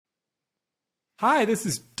Hi, this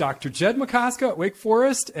is Dr. Jed McCoska at Wake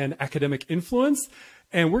Forest and Academic Influence,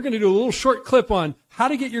 and we're going to do a little short clip on how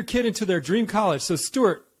to get your kid into their dream college. So,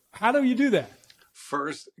 Stuart, how do you do that?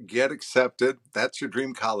 First, get accepted. That's your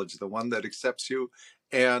dream college, the one that accepts you.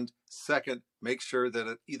 And second, make sure that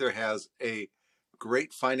it either has a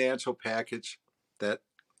great financial package that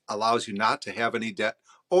allows you not to have any debt,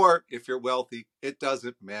 or if you're wealthy, it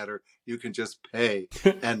doesn't matter. You can just pay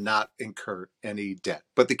and not incur any debt.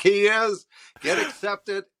 But the key is get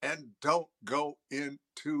accepted and don't go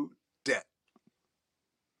into debt.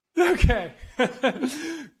 Okay.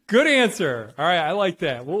 Good answer. All right. I like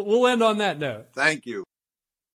that. We'll end on that note. Thank you.